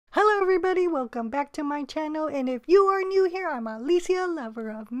everybody, welcome back to my channel, and if you are new here, I'm Alicia, lover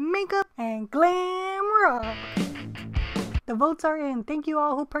of makeup and glam rock. The votes are in. Thank you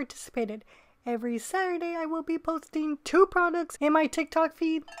all who participated. Every Saturday I will be posting 2 products in my TikTok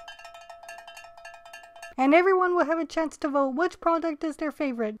feed, and everyone will have a chance to vote which product is their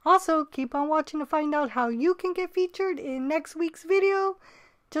favorite. Also, keep on watching to find out how you can get featured in next week's video.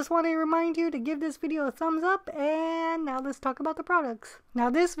 Just want to remind you to give this video a thumbs up, and now let's talk about the products. Now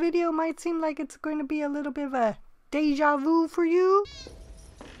this video might seem like it's going to be a little bit of a deja vu for you.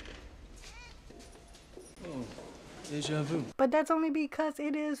 Oh, deja vu. But that's only because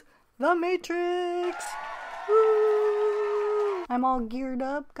it is The Matrix. Woo! I'm all geared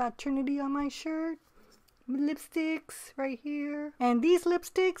up, got Trinity on my shirt. Lipsticks right here, and these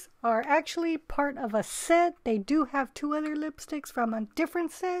lipsticks are actually part of a set. They do have 2 other lipsticks from a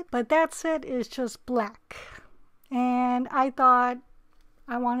different set, but that set is just black, and I thought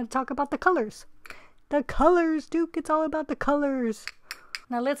I wanted to talk about the colors. The colors, Duke, it's all about the colors.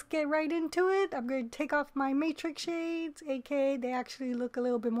 Now let's get right into it. I'm going to take off my Matrix shades, aka they actually look a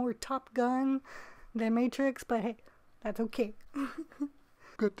little bit more Top Gun than Matrix, but hey, that's okay.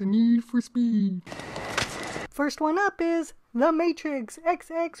 Got the need for speed. First one up is The Matrix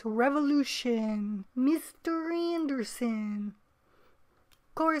XX Revolution, Mr. Anderson.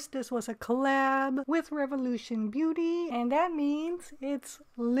 Of course, this was a collab with Revolution Beauty, and that means it's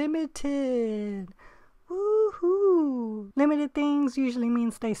limited. Woohoo! Limited things usually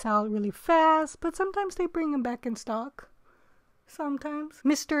means they sell really fast, but sometimes they bring them back in stock. Sometimes.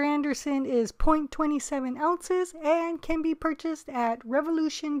 Mr. Anderson is 0.27 ounces and can be purchased at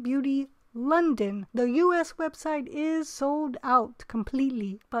Revolution Beauty London. The US website is sold out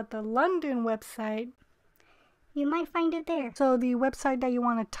completely, but the London website, you might find it there. So the website that you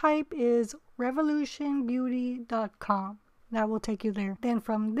want to type is revolutionbeauty.com. That will take you there. Then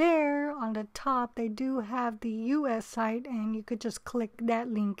from there, on the top, they do have the US site, and you could just click that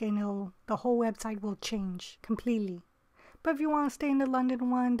link and the whole website will change completely. But if you want to stay in the London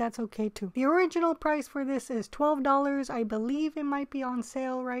one, that's okay too. The original price for this is $12. I believe it might be on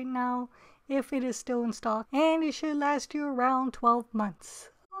sale right now if it is still in stock. And it should last you around 12 months.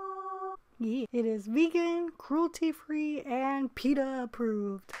 Yeah. It is vegan, cruelty-free, and PETA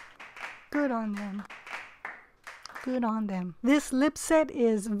approved. Good on them. Good on them. This lip set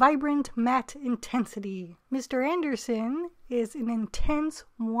is Vibrant Matte Intensity. Mr. Anderson is an intense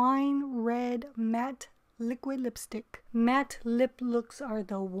wine red matte liquid lipstick. Matte lip looks are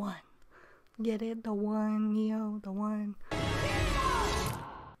the one. Get it? The one, Neo, the one.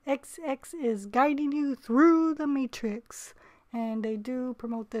 XX is guiding you through the Matrix. And they do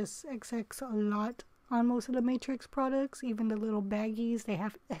promote this XX a lot on most of the Matrix products. Even the little baggies, they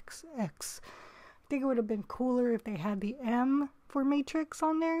have XX. I think it would have been cooler if they had the M for Matrix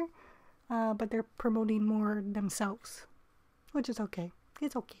on there. But they're promoting more themselves, which is okay.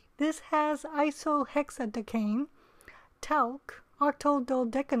 It's okay. This has isohexadecane, talc,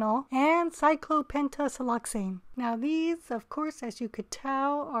 octododecanol, and cyclopentasiloxane. Now these, of course, as you could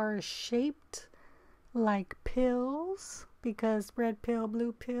tell, are shaped like pills, because red pill,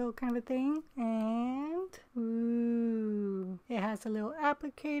 blue pill kind of a thing. And ooh, it has a little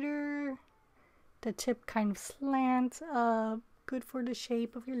applicator. The tip kind of slants up, good for the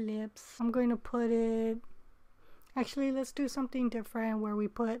shape of your lips. I'm going to put it, actually let's do something different where we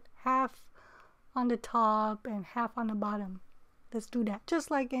put half on the top and half on the bottom. Let's do that. Just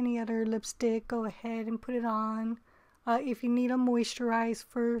like any other lipstick, go ahead and put it on. If you need a moisturize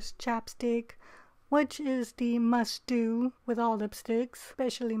first, chapstick, which is the must do with all lipsticks,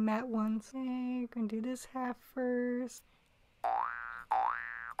 especially matte ones. Okay, you're going to do this half first.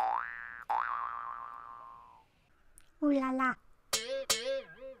 Ooh la la.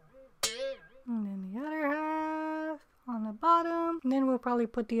 And then the other half on the bottom. And then we'll probably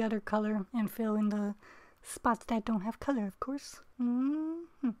put the other color and fill in the spots that don't have color, of course.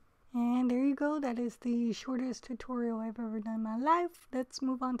 And there you go. That is the shortest tutorial I've ever done in my life. Let's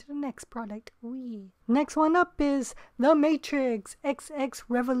move on to the next product. Next one up is The Matrix XX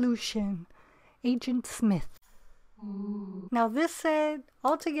Revolution, Agent Smith. Now this set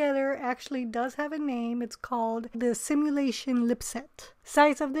altogether actually does have a name. It's called the Simulation Lip Set.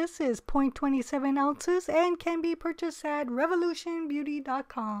 Size of this is 0.27 ounces and can be purchased at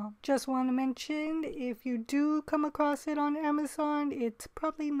revolutionbeauty.com. Just want to mention, if you do come across it on Amazon, it's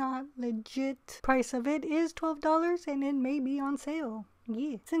probably not legit. Price of it is $12 and it may be on sale.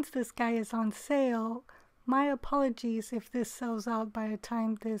 Yeah. Since this guy is on sale, my apologies if this sells out by the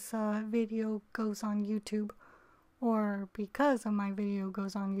time this video goes on YouTube or because of my video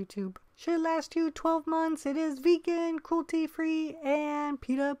goes on YouTube. Should last you 12 months. It is vegan, cruelty-free, and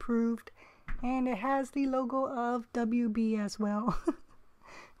PETA approved. And it has the logo of WB as well.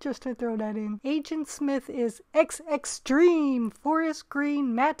 Just to throw that in. Agent Smith is X Extreme Forest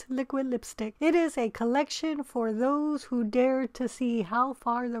Green Matte Liquid Lipstick. It is a collection for those who dare to see how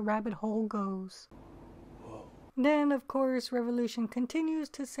far the rabbit hole goes. Then, of course, Revolution continues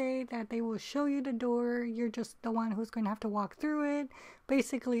to say that they will show you the door. You're just the one who's going to have to walk through it.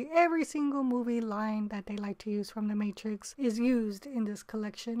 Basically, every single movie line that they like to use from The Matrix is used in this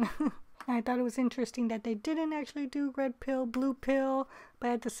collection. I thought it was interesting that they didn't actually do red pill, blue pill, but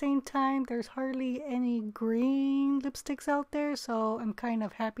at the same time, there's hardly any green lipsticks out there, so I'm kind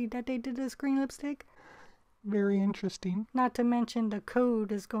of happy that they did this green lipstick. Very interesting. Not to mention the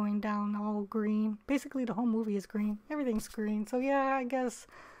code is going down all green. Basically, the whole movie is green. Everything's green. So yeah, I guess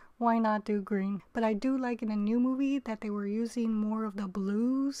why not do green? But I do like in the new movie that they were using more of the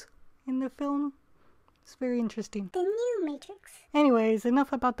blues in the film. It's very interesting. The new Matrix. Anyways,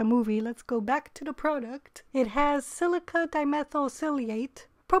 enough about the movie. Let's go back to the product. It has silica dimethylsilicate,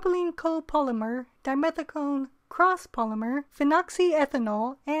 propylene copolymer, dimethicone cross polymer,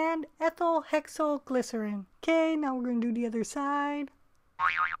 phenoxyethanol, and ethyl hexylglycerin. Okay, now we're going to do the other side.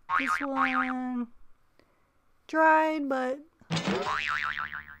 This one dried, but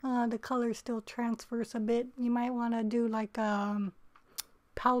the color still transfers a bit. You might want to do like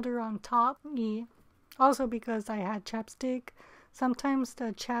powder on top. Yeah. Also, because I had chapstick, sometimes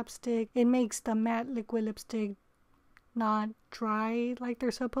the chapstick, it makes the matte liquid lipstick not dry like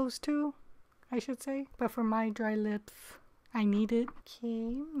they're supposed to, I should say. But for my dry lips, I need it.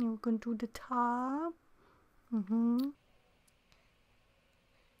 Okay, we're going to do the top.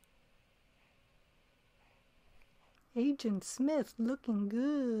 Agent Smith looking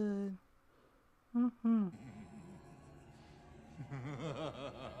good.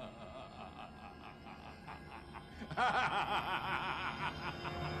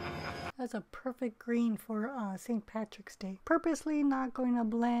 That's a perfect green for St. Patrick's Day. Purposely not going to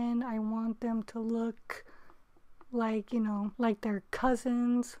blend. I want them to look like, you know, like they're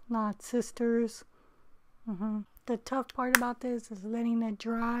cousins, not sisters. The tough part about this is letting it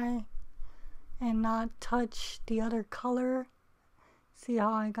dry and not touch the other color. See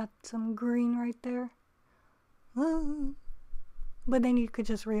how I got some green right there? But then you could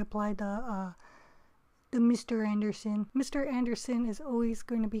just reapply the Mr. Anderson. Mr. Anderson is always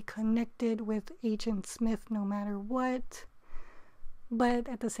going to be connected with Agent Smith no matter what. But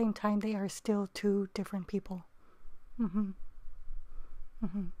at the same time, they are still two different people.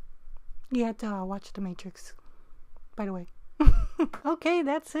 You had to watch The Matrix, by the way. Okay,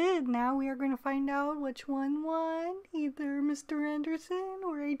 that's it. Now we are going to find out which one won. Either Mr. Anderson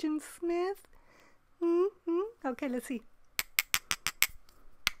or Agent Smith. Okay, let's see.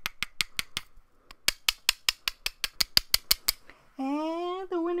 And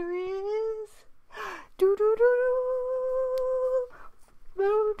the winner is do do do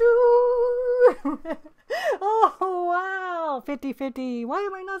do do. Oh wow, 50-50. Why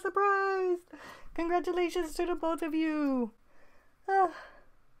am I not surprised? Congratulations to the both of you.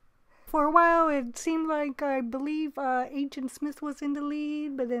 For a while it seemed like I believe Agent Smith was in the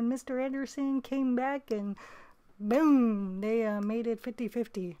lead, but then Mr. Anderson came back and boom, they made it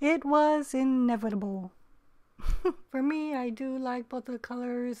 50-50. It was inevitable. For me, I do like both of the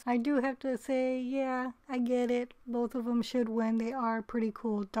colors. I do have to say, yeah, I get it. Both of them should win. They are pretty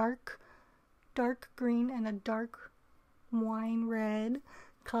cool. Dark green and a dark wine red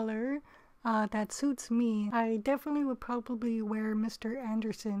color. That suits me. I definitely would probably wear Mr.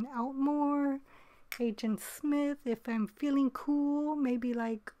 Anderson out more. Agent Smith, if I'm feeling cool, maybe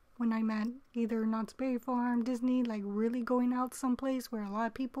like when I'm at either Knott's Berry Farm, Disney, like really going out someplace where a lot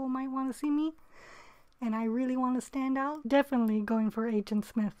of people might want to see me. And I really want to stand out, definitely going for Agent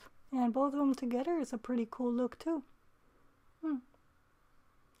Smith. And both of them together is a pretty cool look too.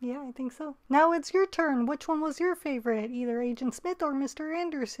 Yeah, I think so. Now it's your turn. Which one was your favorite? Either Agent Smith or Mr.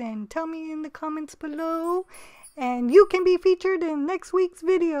 Anderson? Tell me in the comments below. And you can be featured in next week's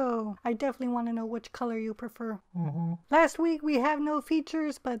video. I definitely want to know which color you prefer. Last week we have no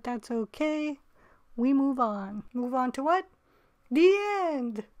features, but that's okay. We move on. Move on to what? The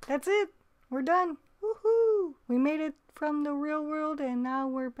end. That's it. We're done. Woohoo! We made it from the real world and now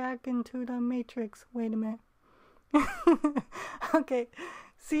we're back into the Matrix. Wait a minute. Okay.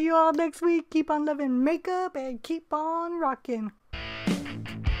 See you all next week. Keep on loving makeup and keep on rocking.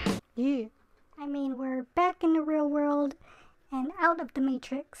 Yeah. I mean, we're back in the real world and out of the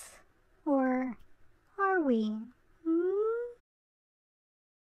Matrix. Or are we?